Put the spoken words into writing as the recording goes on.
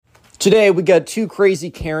Today, we got two crazy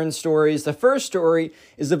Karen stories. The first story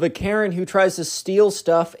is of a Karen who tries to steal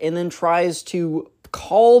stuff and then tries to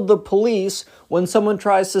call the police when someone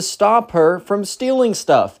tries to stop her from stealing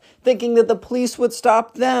stuff, thinking that the police would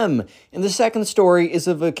stop them. And the second story is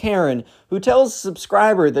of a Karen who tells a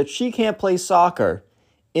subscriber that she can't play soccer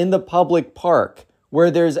in the public park where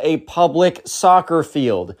there's a public soccer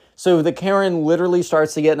field. So the Karen literally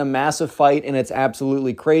starts to get in a massive fight, and it's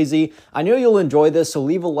absolutely crazy. I know you'll enjoy this, so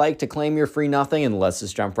leave a like to claim your free nothing, and let's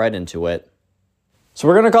just jump right into it. So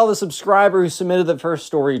we're going to call the subscriber who submitted the first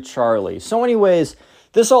story Charlie. So anyways,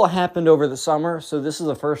 this all happened over the summer, so this is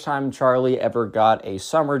the first time Charlie ever got a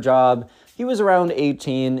summer job. He was around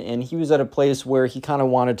 18, and he was at a place where he kind of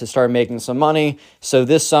wanted to start making some money, so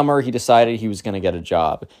this summer he decided he was going to get a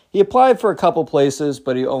job. He applied for a couple places,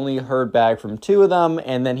 but he only heard back from two of them,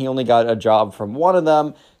 and then he only got a job from one of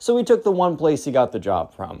them, so he took the one place he got the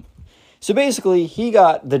job from. So basically, he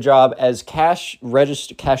got the job as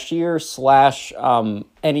cashier slash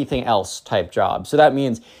anything else type job. So that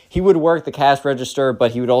means he would work the cash register,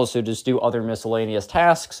 but he would also just do other miscellaneous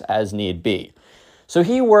tasks as need be. So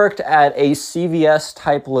he worked at a CVS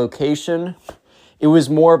type location. It was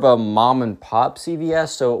more of a mom and pop CVS,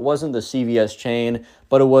 so it wasn't the CVS chain,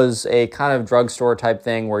 but it was a kind of drugstore type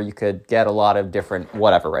thing where you could get a lot of different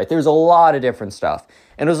whatever, right? There's a lot of different stuff.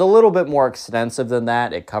 And it was a little bit more extensive than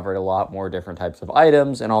that. It covered a lot more different types of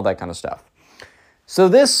items and all that kind of stuff. So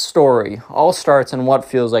this story all starts on what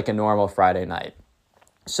feels like a normal Friday night.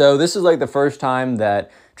 So this is like the first time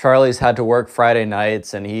that Charlie's had to work Friday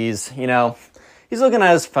nights, and he's looking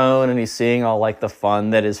at his phone and he's seeing all like the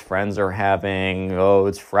fun that his friends are having. Oh,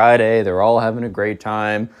 it's Friday. They're all having a great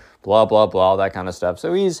time. Blah, blah, blah, that kind of stuff.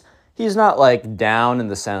 So he's not like down in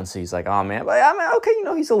the sense he's like, oh man, but I mean, okay,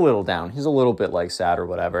 he's a little down. He's a little bit like sad or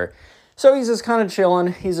whatever. So he's just kind of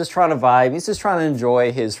chilling. He's just trying to vibe. He's just trying to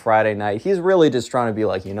enjoy his Friday night. He's really just trying to be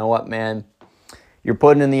like, you know what, man? You're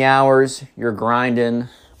putting in the hours. You're grinding.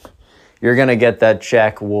 You're going to get that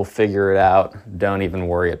check. We'll figure it out. Don't even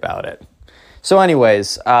worry about it. So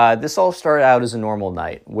anyways, this all started out as a normal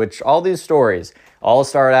night, which all these stories all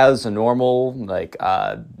started out as a normal,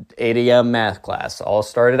 8 a.m. math class. All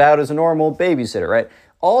started out as a normal babysitter, right?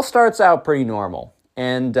 All starts out pretty normal.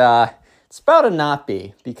 And it's about to not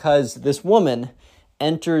be, because this woman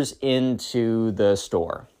enters into the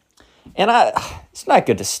store. And it's not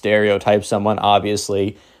good to stereotype someone,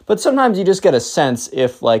 obviously, but sometimes you just get a sense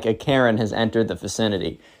if like a Karen has entered the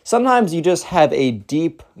vicinity. Sometimes you just have a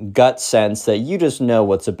deep gut sense that you just know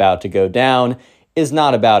what's about to go down is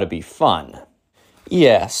not about to be fun.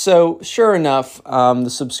 Yeah, so sure enough, the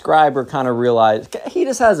subscriber kind of realized he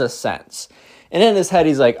just has a sense. And in his head,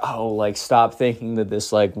 he's like, oh, like, stop thinking that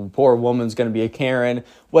this, like, poor woman's going to be a Karen.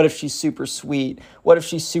 What if she's super sweet? What if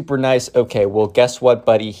she's super nice? Okay, well, guess what,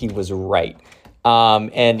 buddy? He was right.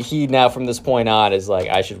 And he now, from this point on, is like,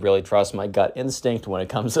 I should really trust my gut instinct when it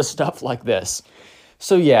comes to stuff like this.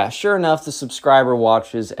 So, yeah, sure enough, the subscriber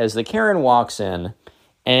watches as the Karen walks in,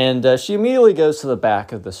 and she immediately goes to the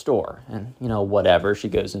back of the store. And, whatever, she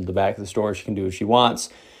goes into the back of the store. She can do what she wants.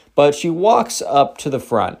 But she walks up to the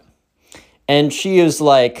front. And she is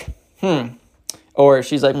like, or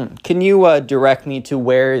she's like, can you direct me to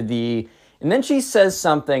where and then she says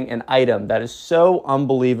something, an item that is so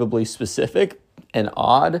unbelievably specific and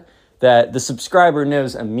odd that the subscriber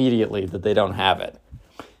knows immediately that they don't have it.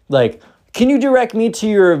 Like, can you direct me to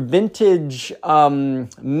your vintage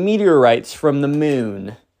meteorites from the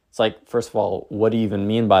moon? It's like, first of all, what do you even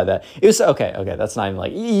mean by that? It was, okay, that's not even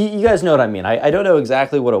like, you guys know what I mean. I don't know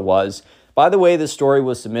exactly what it was. By the way, this story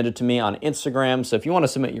was submitted to me on Instagram, so if you want to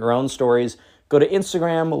submit your own stories, go to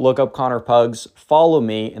Instagram, look up Connor Pugs, follow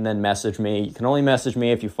me, and then message me. You can only message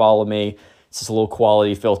me if you follow me. It's just a little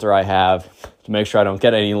quality filter I have to make sure I don't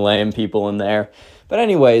get any lame people in there. But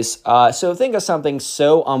anyways, so think of something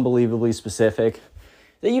so unbelievably specific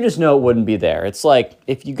that you just know it wouldn't be there. It's like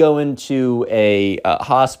if you go into a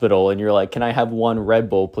hospital and you're like, can I have one Red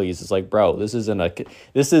Bull, please? It's like, bro, this isn't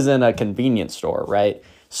a convenience store, right?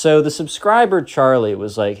 So the subscriber, Charlie,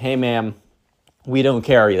 was like, hey, ma'am, we don't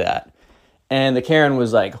carry that. And the Karen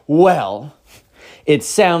was like, well, it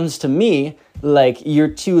sounds to me like you're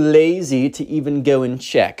too lazy to even go and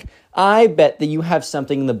check. I bet that you have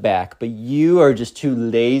something in the back, but you are just too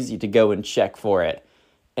lazy to go and check for it.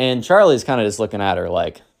 And Charlie's kind of just looking at her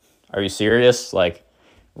like, are you serious? Like,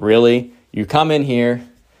 really? You come in here.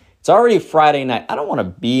 It's already Friday night. I don't want to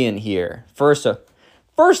be in here. First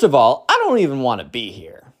of all, I don't even want to be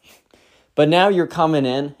here. But now you're coming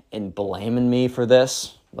in and blaming me for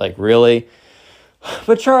this? Like, really?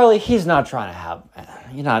 But Charlie, he's not trying to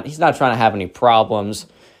have any problems.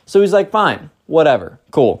 So he's like, fine, whatever,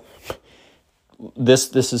 cool.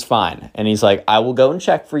 this is fine. And he's like, I will go and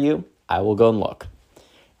check for you. I will go and look.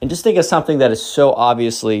 And just think of something that is so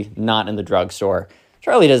obviously not in the drugstore.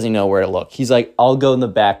 Charlie doesn't know where to look. He's like, I'll go in the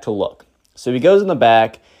back to look. So he goes in the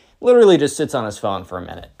back, literally just sits on his phone for a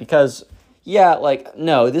minute. Because, yeah, like,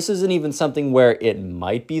 no, this isn't even something where it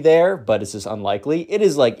might be there, but it's just unlikely. It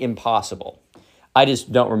is, like, impossible. I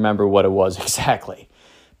just don't remember what it was exactly.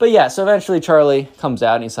 But yeah, so eventually Charlie comes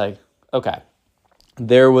out and he's like, okay,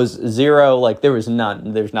 there was zero, like, there was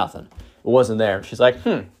none, there's nothing. It wasn't there. She's like,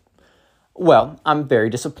 well, I'm very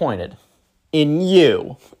disappointed in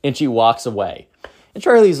you. And she walks away. And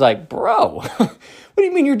Charlie's like, bro, what do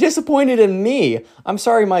you mean you're disappointed in me? I'm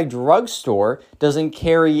sorry my drugstore doesn't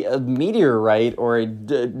carry a meteorite or a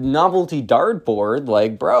novelty dartboard.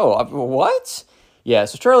 Like, bro, what? Yeah,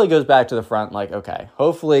 so Charlie goes back to the front like, okay,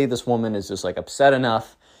 hopefully this woman is just like upset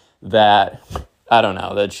enough that, I don't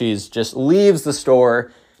know, that she's just leaves the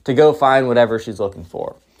store to go find whatever she's looking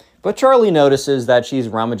for. But Charlie notices that she's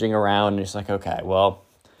rummaging around and he's like, okay, well,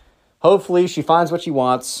 hopefully she finds what she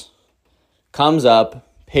wants, comes up,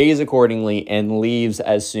 pays accordingly, and leaves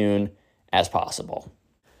as soon as possible.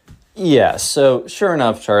 Yeah, so sure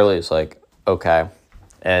enough, Charlie's like, okay.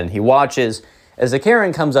 And he watches as the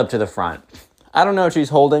Karen comes up to the front. I don't know what she's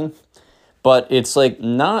holding, but it's like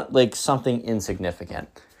not like something insignificant.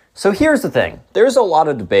 So here's the thing. There's a lot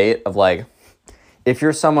of debate of like, if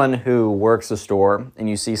you're someone who works the store and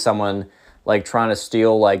you see someone like trying to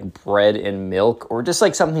steal like bread and milk or just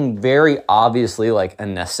like something very obviously like a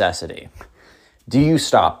necessity, do you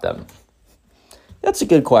stop them? That's a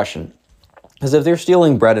good question. Because if they're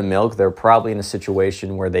stealing bread and milk, they're probably in a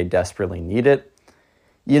situation where they desperately need it.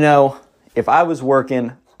 You know, if I was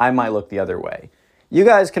working, I might look the other way. You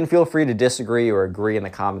guys can feel free to disagree or agree in the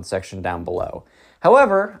comment section down below.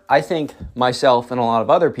 However, I think myself and a lot of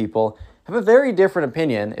other people have a very different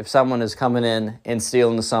opinion if someone is coming in and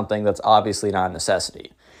stealing something that's obviously not a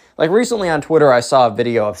necessity. Like recently on Twitter, I saw a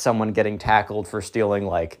video of someone getting tackled for stealing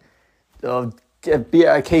like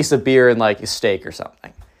a case of beer and like a steak or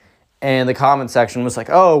something. And the comment section was like,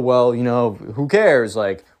 oh, well, you know, who cares?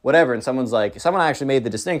 Like, whatever. And someone actually made the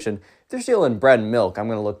distinction. If they're stealing bread and milk, I'm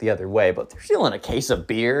going to look the other way. But if they're stealing a case of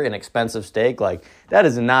beer, an expensive steak, like, that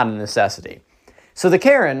is not a necessity. So the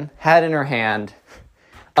Karen had in her hand,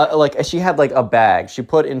 she had like a bag. She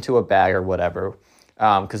put into a bag or whatever,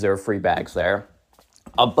 because there were free bags there,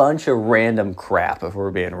 a bunch of random crap, if we're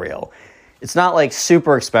being real. It's not like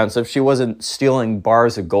super expensive. She wasn't stealing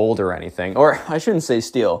bars of gold or anything. Or I shouldn't say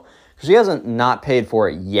steal, because she hasn't not paid for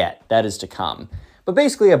it yet. That is to come. But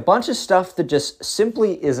basically a bunch of stuff that just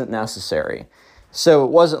simply isn't necessary. So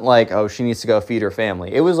it wasn't like, oh, she needs to go feed her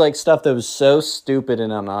family. It was like stuff that was so stupid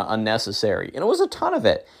and unnecessary. And it was a ton of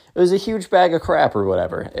it. It was a huge bag of crap or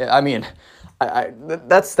whatever. I mean,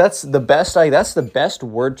 that's the best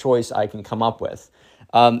word choice I can come up with.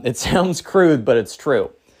 It sounds crude, but it's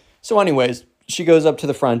true. So anyways, she goes up to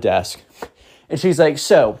the front desk and she's like,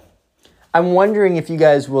 so I'm wondering if you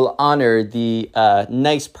guys will honor the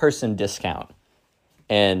nice person discount.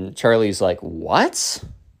 And Charlie's like, what?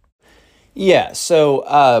 Yeah,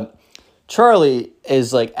 so Charlie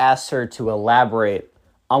is like asks her to elaborate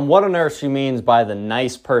on what on earth she means by the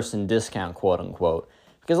nice person discount, quote unquote.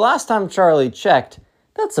 Because last time Charlie checked,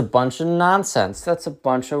 that's a bunch of nonsense. That's a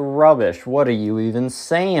bunch of rubbish. What are you even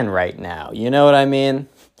saying right now? You know what I mean?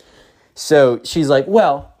 So she's like,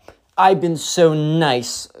 well, I've been so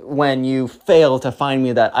nice when you failed to find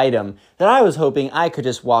me that item that I was hoping I could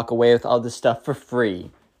just walk away with all this stuff for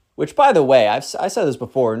free. Which, by the way, I said this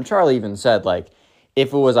before, and Charlie even said, like,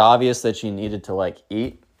 if it was obvious that she needed to, like,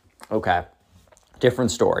 eat, okay,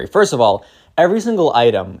 different story. First of all, every single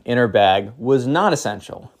item in her bag was not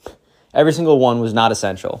essential. Every single one was not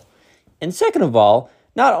essential. And second of all,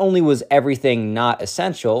 not only was everything not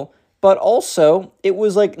essential, but also it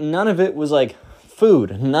was, like, none of it was, like,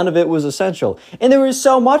 food. None of it was essential. And there was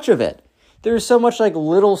so much of it. There's so much like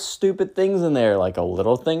little stupid things in there, like a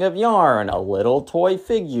little thing of yarn, a little toy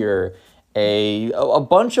figure, a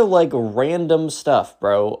bunch of like random stuff,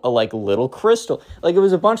 bro. A like little crystal. Like it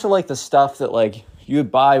was a bunch of like the stuff that like you would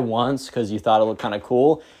buy once because you thought it looked kind of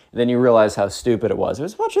cool. And then you realize how stupid it was. It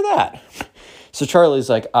was a bunch of that. So Charlie's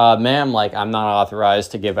like, ma'am, like I'm not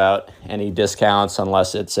authorized to give out any discounts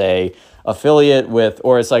unless it's a affiliate with,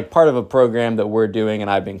 or it's like part of a program that we're doing and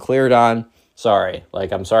I've been cleared on. Sorry,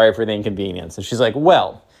 like, I'm sorry for the inconvenience. And she's like,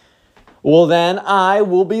 well, then I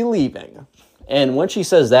will be leaving. And when she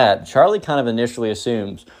says that, Charlie kind of initially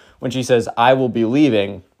assumes when she says, I will be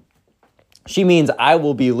leaving, she means I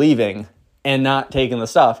will be leaving and not taking the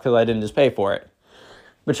stuff because I didn't just pay for it.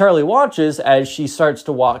 But Charlie watches as she starts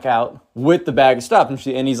to walk out with the bag of stuff.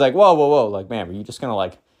 And he's like, whoa, whoa, whoa. Like, ma'am, are you just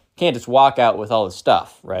going to can't just walk out with all this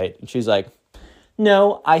stuff, right? And she's like,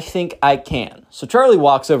 no, I think I can. So Charlie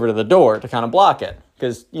walks over to the door to kind of block it.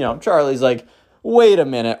 Because, Charlie's like, wait a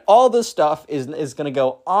minute. All this stuff is going to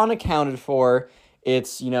go unaccounted for.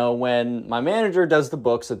 It's, when my manager does the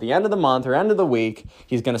books at the end of the month or end of the week,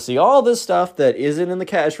 he's going to see all this stuff that isn't in the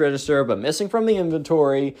cash register but missing from the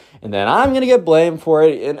inventory, and then I'm going to get blamed for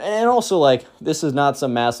it. And also, this is not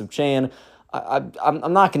some massive chain.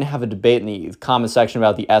 I'm not going to have a debate in the comment section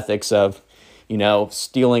about the ethics of,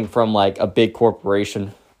 stealing from, a big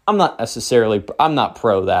corporation. I'm not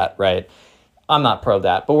pro that, right? I'm not pro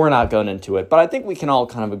that, but we're not going into it. But I think we can all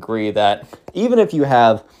kind of agree that even if you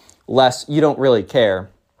have less, you don't really care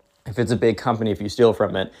if it's a big company, if you steal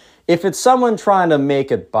from it. If it's someone trying to make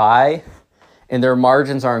it by and their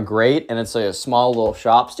margins aren't great and it's a small little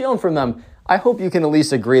shop, stealing from them, I hope you can at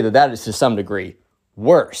least agree that is to some degree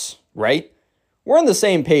worse, right? We're on the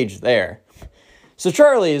same page there. So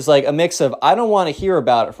Charlie is a mix of, I don't want to hear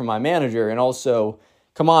about it from my manager, and also,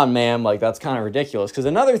 come on, ma'am, that's kind of ridiculous. Because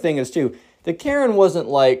another thing is, too, the Karen wasn't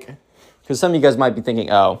because some of you guys might be thinking,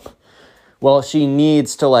 oh, well, she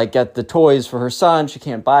needs to, get the toys for her son. She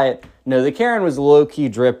can't buy it. No, the Karen was low-key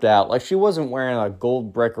dripped out. She wasn't wearing a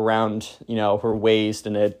gold brick around, her waist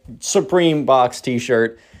and a Supreme box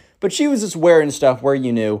t-shirt. But she was just wearing stuff where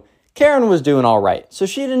you knew Karen was doing all right. So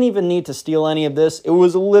she didn't even need to steal any of this. It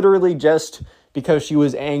was literally just because she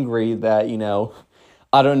was angry that,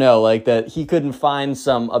 I don't know, that he couldn't find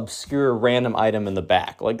some obscure random item in the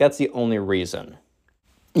back. That's the only reason.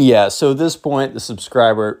 Yeah, so at this point, the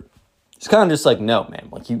subscriber... It's kind of just no,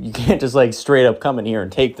 man, you can't just straight up come in here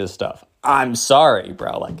and take this stuff. I'm sorry,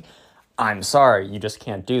 bro. I'm sorry. You just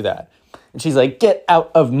can't do that. And she's like, get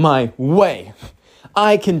out of my way.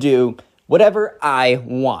 I can do whatever I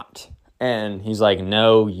want. And he's like,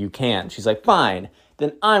 no, you can't. She's like, fine.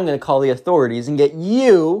 Then I'm going to call the authorities and get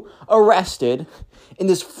you arrested and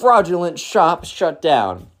this fraudulent shop shut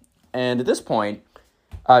down. And at this point,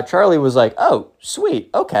 Charlie was like, oh,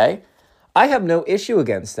 sweet. Okay. I have no issue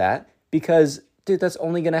against that. Because, dude, that's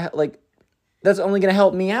only gonna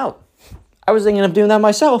help me out. I was thinking of doing that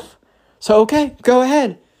myself. So, okay, go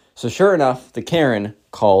ahead. So, sure enough, the Karen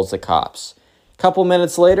calls the cops. A couple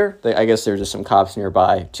minutes later, I guess there's just some cops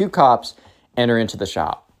nearby. 2 cops enter into the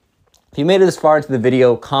shop. If you made it this far into the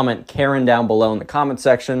video, comment Karen down below in the comment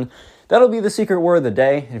section. That'll be the secret word of the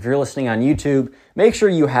day. If you're listening on YouTube, make sure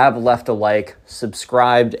you have left a like,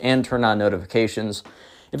 subscribed, and turn on notifications.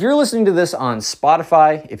 If you're listening to this on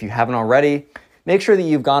Spotify, if you haven't already, make sure that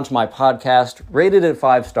you've gone to my podcast, rated it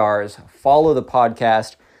 5 stars, follow the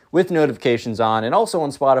podcast with notifications on, and also on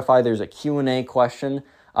Spotify, there's a Q&A question.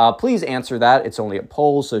 Please answer that. It's only a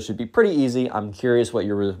poll, so it should be pretty easy. I'm curious what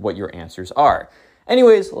your answers are.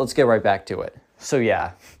 Anyways, let's get right back to it. So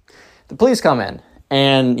yeah, the police come in,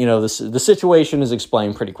 and the situation is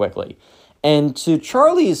explained pretty quickly. And to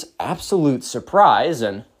Charlie's absolute surprise,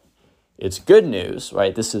 and it's good news,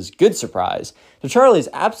 right? This is good surprise. To Charlie's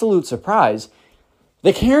absolute surprise,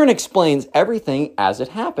 the Karen explains everything as it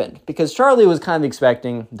happened, because Charlie was kind of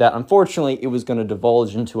expecting that, unfortunately, it was going to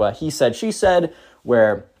divulge into a he said, she said,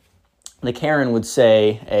 where the Karen would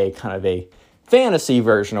say a kind of a fantasy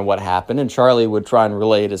version of what happened, and Charlie would try and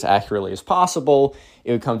relay it as accurately as possible.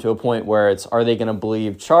 It would come to a point where it's, are they going to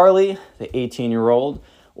believe Charlie, the 18-year-old,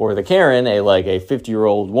 or the Karen, a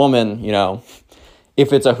 50-year-old woman,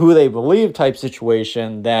 If it's a who they believe type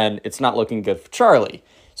situation, then it's not looking good for Charlie.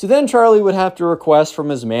 So then Charlie would have to request from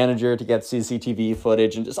his manager to get CCTV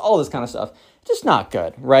footage and just all this kind of stuff. Just not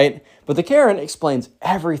good, right? But the Karen explains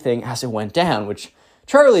everything as it went down, which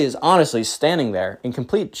Charlie is honestly standing there in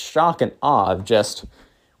complete shock and awe of just,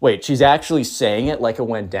 wait, she's actually saying it like it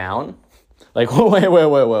went down? Wait.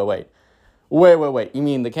 You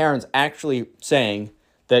mean the Karen's actually saying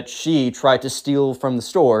that she tried to steal from the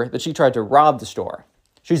store, that she tried to rob the store?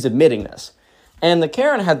 She's admitting this. And the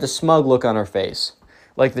Karen had the smug look on her face,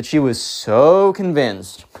 that she was so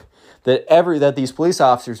convinced that these police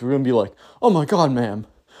officers were going to be like, oh my God, ma'am,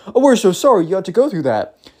 we're so sorry you had to go through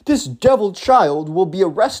that. This devil child will be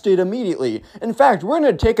arrested immediately. In fact, we're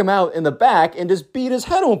going to take him out in the back and just beat his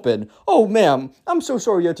head open. Oh, ma'am, I'm so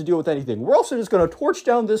sorry you had to deal with anything. We're also just going to torch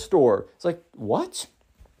down this store. It's like, what?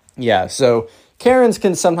 Yeah, so Karens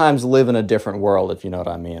can sometimes live in a different world, if you know what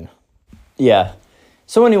I mean. Yeah.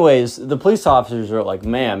 So anyways, the police officers are like,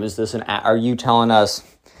 ma'am, are you telling us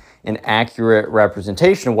an accurate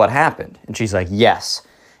representation of what happened? And she's like, yes.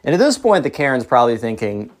 And at this point, the Karen's probably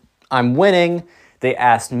thinking, I'm winning. They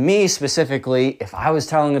asked me specifically if I was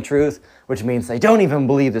telling the truth, which means they don't even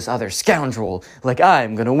believe this other scoundrel, like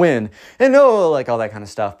I'm gonna win, and like all that kind of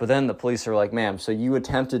stuff. But then the police are like, ma'am, so you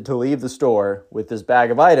attempted to leave the store with this bag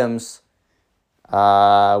of items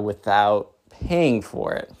without paying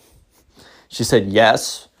for it. She said,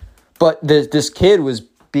 yes, but this kid was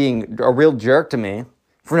being a real jerk to me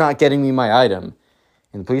for not getting me my item.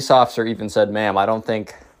 And the police officer even said, ma'am, I don't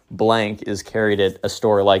think blank is carried at a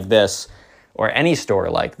store like this or any store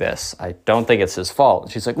like this. I don't think it's his fault.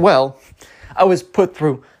 And she's like, well, I was put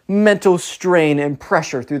through mental strain and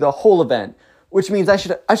pressure through the whole event, which means I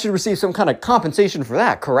should receive some kind of compensation for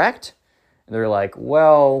that, correct? And they're like,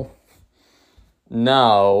 well,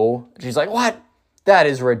 no. She's like, what? That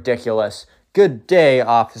is ridiculous. Good day,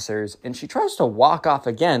 officers. And she tries to walk off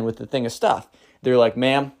again with the thing of stuff. They're like,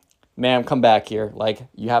 ma'am, come back here. Like,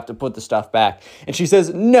 you have to put the stuff back. And she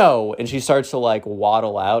says, no. And she starts to, like,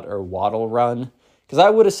 waddle out or waddle run. Because I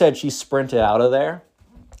would have said she sprinted out of there.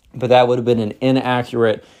 But that would have been an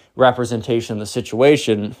inaccurate representation of the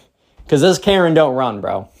situation. Because this Karen don't run,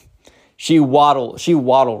 bro. She waddle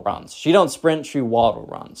runs. She don't sprint, she waddle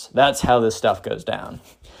runs. That's how this stuff goes down.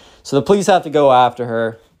 So the police have to go after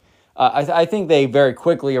her. I think they very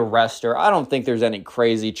quickly arrest her. I don't think there's any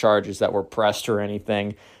crazy charges that were pressed or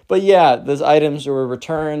anything. But yeah, those items were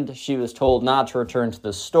returned. She was told not to return to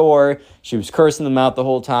the store. She was cursing them out the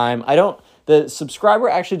whole time. The subscriber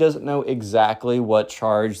actually doesn't know exactly what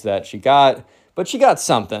charge that she got, but she got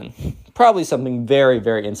something. Probably something very,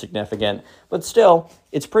 very insignificant. But still,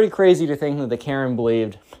 it's pretty crazy to think that the Karen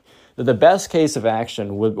believed that the best case of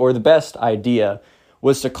action or the best idea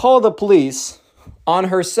was to call the police on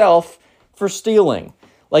herself for stealing.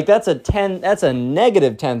 Like, that's a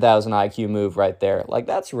negative 10,000 IQ move right there. Like,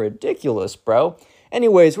 that's ridiculous, bro.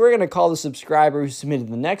 Anyways, we're going to call the subscriber who submitted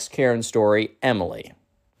the next Karen story, Emily.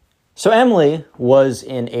 So Emily was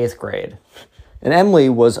in 8th grade. And Emily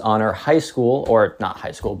was on her high school, or not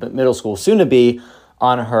high school, but middle school, soon to be,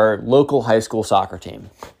 on her local high school soccer team.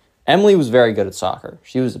 Emily was very good at soccer.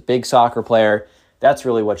 She was a big soccer player. That's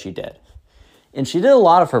really what she did. And she did a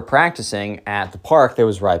lot of her practicing at the park that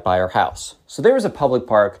was right by her house. So there was a public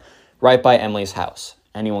park right by Emily's house.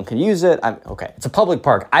 Anyone could use it. Okay, it's a public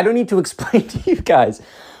park. I don't need to explain to you guys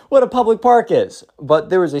what a public park is. But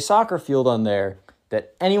there was a soccer field on there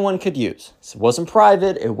that anyone could use. So it wasn't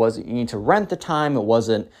private. It wasn't, you need to rent the time. It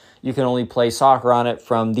wasn't, you can only play soccer on it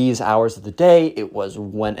from these hours of the day. It was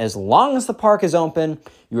as long as the park is open,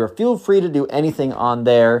 you are feel free to do anything on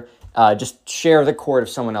there. Just share the court if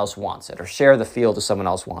someone else wants it, or share the field if someone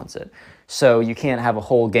else wants it. So you can't have a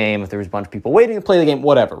whole game if there's a bunch of people waiting to play the game,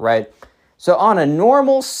 whatever, right? So on a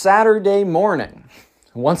normal Saturday morning,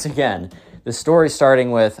 once again, the story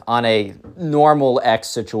starting with on a normal X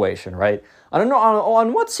situation, right?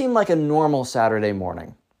 On what seemed like a normal Saturday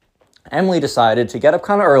morning, Emily decided to get up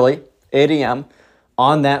kind of early, 8 a.m.,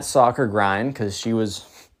 on that soccer grind, because she was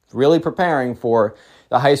really preparing for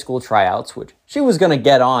the high school tryouts, which she was going to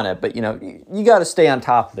get on it, but, you got to stay on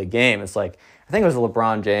top of the game. It's like, I think it was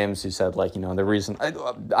LeBron James who said, like, the reason,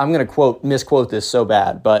 I'm going to misquote this so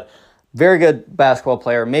bad, but very good basketball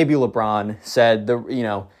player, maybe LeBron, said, the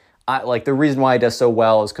reason why he does so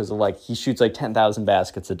well is because of, he shoots 10,000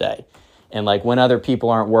 baskets a day. And, when other people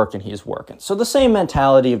aren't working, he's working. So the same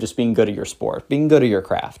mentality of just being good at your sport, being good at your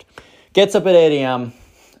craft. Gets up at 8 a.m.,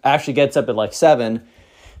 actually gets up at 7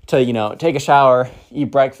 to, take a shower,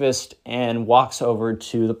 eat breakfast, and walks over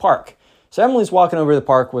to the park. So Emily's walking over to the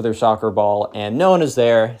park with her soccer ball, and no one is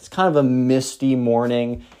there. It's kind of a misty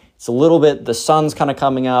morning. It's a little bit, the sun's kind of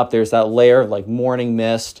coming up. There's that layer of, morning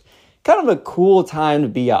mist. Kind of a cool time to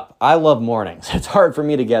be up. I love mornings. It's hard for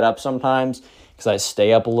me to get up sometimes because I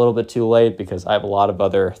stay up a little bit too late because I have a lot of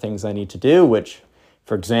other things I need to do, which,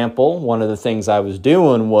 for example, one of the things I was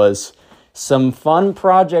doing was some fun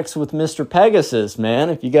projects with Mr. Pegasus, man.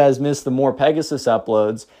 If you guys missed the more Pegasus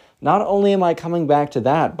uploads, not only am I coming back to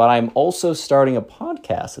that, but I'm also starting a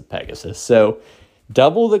podcast with Pegasus. So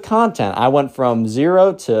double the content. I went from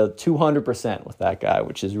 0 to 200% with that guy,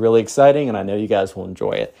 which is really exciting, and I know you guys will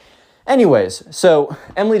enjoy it. Anyways, so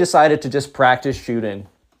Emily decided to just practice shooting,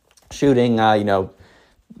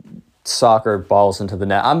 soccer balls into the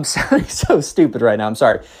net. I'm sounding so stupid right now. I'm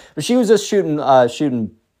sorry. But she was just shooting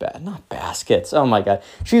not baskets. Oh my God.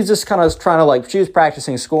 She was just kind of trying to she was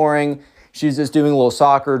practicing scoring. She was just doing a little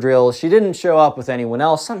soccer drill. She didn't show up with anyone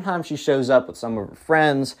else. Sometimes she shows up with some of her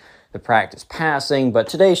friends to practice passing. But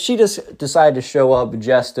today she just decided to show up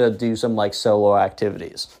just to do some solo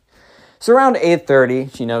activities. So around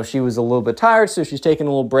 8:30, she was a little bit tired. So she's taking a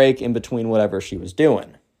little break in between whatever she was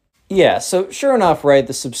doing. Yeah, so sure enough, right,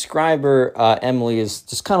 the subscriber, Emily, is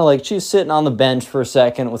just kind of like, she's sitting on the bench for a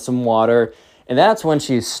second with some water, and that's when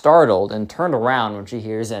she's startled and turned around when she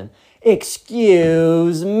hears an,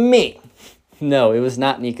 "Excuse me." No, it was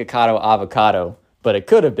not Nikocado Avocado, but it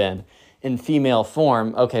could have been in female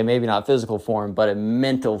form. Okay, maybe not physical form, but in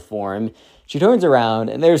mental form. She turns around,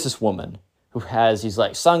 and there's this woman who has these,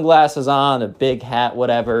 like, sunglasses on, a big hat,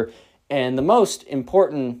 whatever, and the most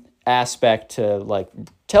important aspect to, like,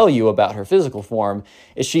 tell you about her physical form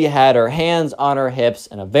is she had her hands on her hips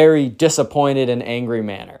in a very disappointed and angry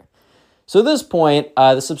manner. So at this point,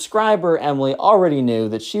 the subscriber, Emily, already knew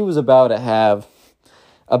that she was about to have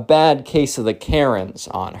a bad case of the Karens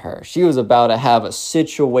on her. She was about to have a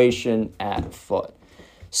situation at foot.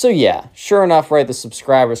 So yeah, sure enough, right, the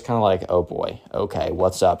subscriber's kind of like, "Oh boy, okay,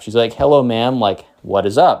 what's up?" She's like, "Hello, ma'am, like, what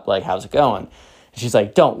is up? Like, how's it going?" She's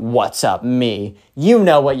like, "Don't what's up me. You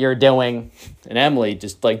know what you're doing." And Emily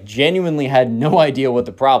just, like, genuinely had no idea what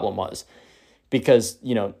the problem was. Because,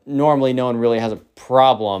 normally no one really has a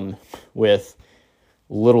problem with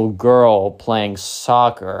little girl playing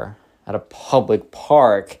soccer at a public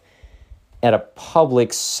park, at a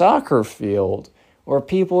public soccer field, where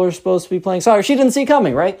people are supposed to be playing soccer. She didn't see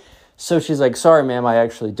coming, right? So she's like, "Sorry, ma'am, I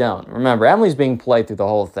actually don't." Remember, Emily's being polite through the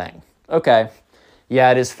whole thing. Okay. Yeah,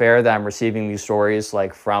 it is fair that I'm receiving these stories,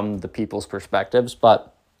 like, from the people's perspectives,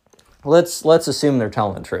 but let's assume they're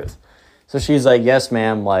telling the truth. So she's like, "Yes,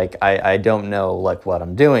 ma'am, like, I don't know, like, what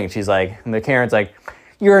I'm doing." She's like, and the Karen's like,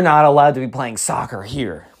 "You're not allowed to be playing soccer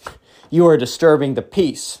here. You are disturbing the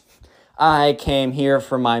peace. I came here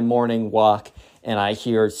for my morning walk, and I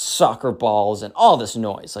hear soccer balls and all this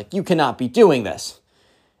noise. Like, you cannot be doing this."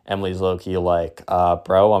 Emily's low-key like,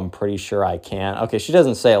 "Bro, I'm pretty sure I can." Okay, she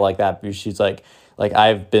doesn't say it like that, but she's like,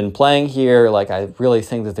 "I've been playing here. Like, I really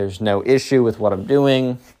think that there's no issue with what I'm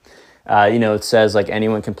doing. It says, like,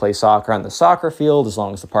 anyone can play soccer on the soccer field as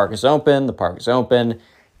long as the park is open. The park is open.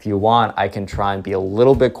 If you want, I can try and be a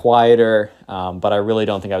little bit quieter, but I really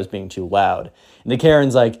don't think I was being too loud." And the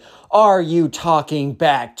Karen's like, "Are you talking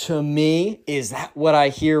back to me? Is that what I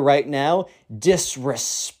hear right now?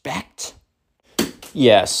 Disrespect?"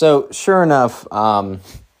 Yeah, so sure enough,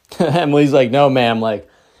 Emily's like, "No, ma'am, like,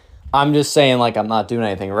 I'm just saying, like, I'm not doing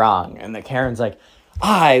anything wrong." And the Karen's like,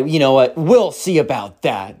 you know what, we'll see about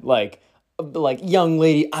that. Like, young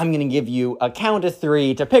lady, I'm going to give you a count of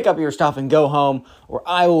 3 to pick up your stuff and go home, or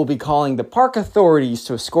I will be calling the park authorities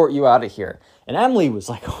to escort you out of here." And Emily was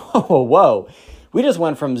like, whoa, we just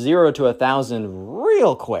went from 0 to 1,000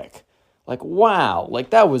 real quick. Like, wow,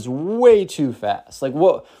 like, that was way too fast. Like,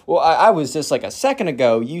 what? Well, I was just like, a second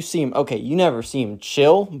ago, you never seem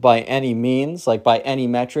chill by any means. Like, by any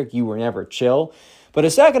metric, you were never chill. But a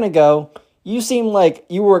second ago, you seem like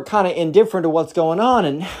you were kind of indifferent to what's going on,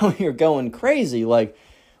 and now you're going crazy. Like,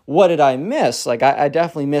 what did I miss? Like, I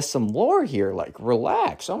definitely missed some lore here. Like,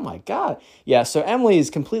 relax. Oh, my God. Yeah, so Emily is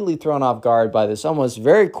completely thrown off guard by this almost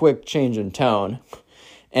very quick change in tone.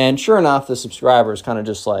 And sure enough, the subscriber is kind of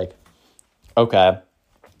just like, "Okay,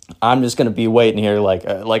 I'm just going to be waiting here. Like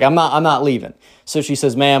I'm not leaving." So she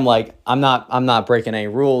says, "Ma'am, like, I'm not breaking any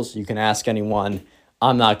rules. You can ask anyone.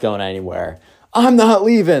 I'm not going anywhere. I'm not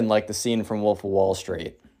leaving," like the scene from Wolf of Wall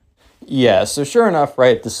Street. Yeah, so sure enough,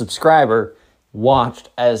 right, the subscriber watched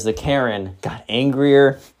as the Karen got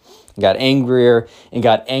angrier, and got angrier, and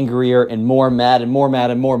got angrier, and more mad, and more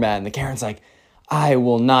mad, and more mad. And the Karen's like, "I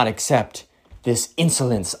will not accept this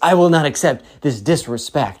insolence. I will not accept this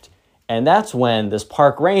disrespect." And that's when this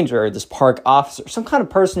park ranger, this park officer, some kind of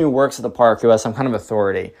person who works at the park who has some kind of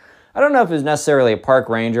authority. I don't know if it's necessarily a park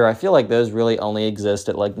ranger. I feel like those really only exist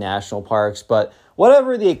at, like, national parks, but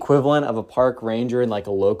whatever the equivalent of a park ranger in, like,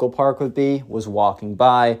 a local park would be, was walking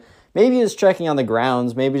by. Maybe just checking on the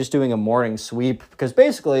grounds, maybe just doing a morning sweep, because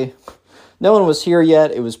basically no one was here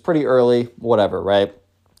yet. It was pretty early, whatever, right?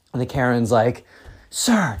 And the Karen's like,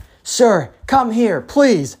 Sir, come here,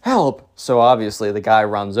 please, help." So obviously the guy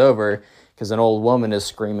runs over because an old woman is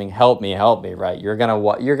screaming, help me, right? You're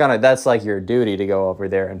gonna, that's like your duty to go over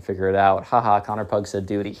there and figure it out. Haha, Connor Pug said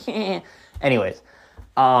duty. Anyways,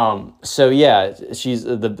 so yeah, she's,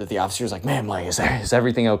 the officer's like, "Ma'am, like, is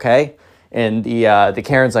everything okay?" And the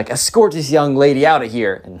Karen's like, "Escort this young lady out of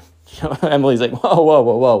here." And Emily's like,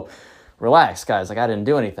 whoa, relax, guys, like, I didn't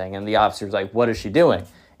do anything. And the officer's like, "What is she doing?"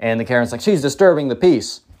 And the Karen's like, "She's disturbing the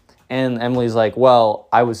peace." And Emily's like, "Well,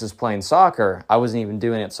 I was just playing soccer. I wasn't even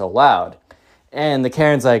doing it so loud." And the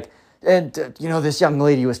Karen's like, "And, this young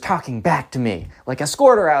lady was talking back to me. Like,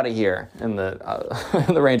 escort her out of here." And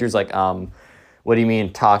the ranger's like, "What do you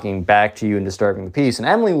mean talking back to you and disturbing the peace?" And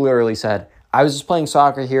Emily literally said, I was just playing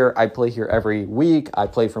soccer here. I play here every week. I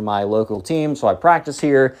play for my local team, so I practice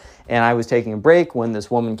here. And I was taking a break when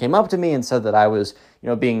this woman came up to me and said that I was,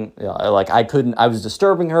 being like I was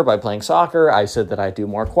disturbing her by playing soccer. I said that I'd do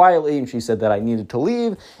more quietly, and she said that I needed to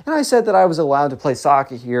leave. And I said that I was allowed to play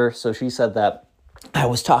soccer here. So she said that I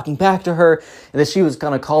was talking back to her and that she was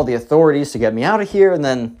going to call the authorities to get me out of here. And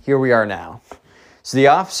then here we are now. So the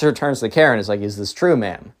officer turns to Karen and is like, "Is this true,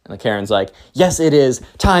 ma'am?" And the Karen's like, "Yes, it is.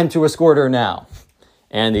 Time to escort her now."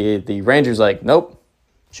 And the ranger's like, "Nope,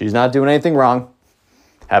 she's not doing anything wrong.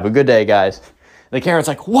 Have a good day, guys." And the Karen's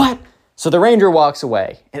like, "What?" So the ranger walks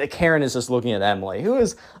away, and the Karen is just looking at Emily, who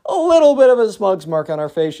is a little bit of a smug smirk on her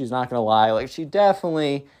face. She's not going to lie. Like,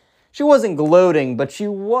 she wasn't gloating, but she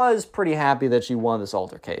was pretty happy that she won this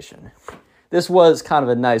altercation. This was kind of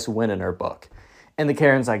a nice win in her book. And the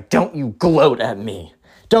Karen's like, "Don't you gloat at me.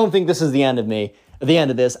 Don't think this is the end of me. At the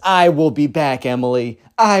end of this, I will be back, Emily.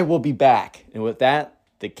 I will be back." And with that,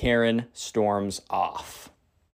 the Karen storms off.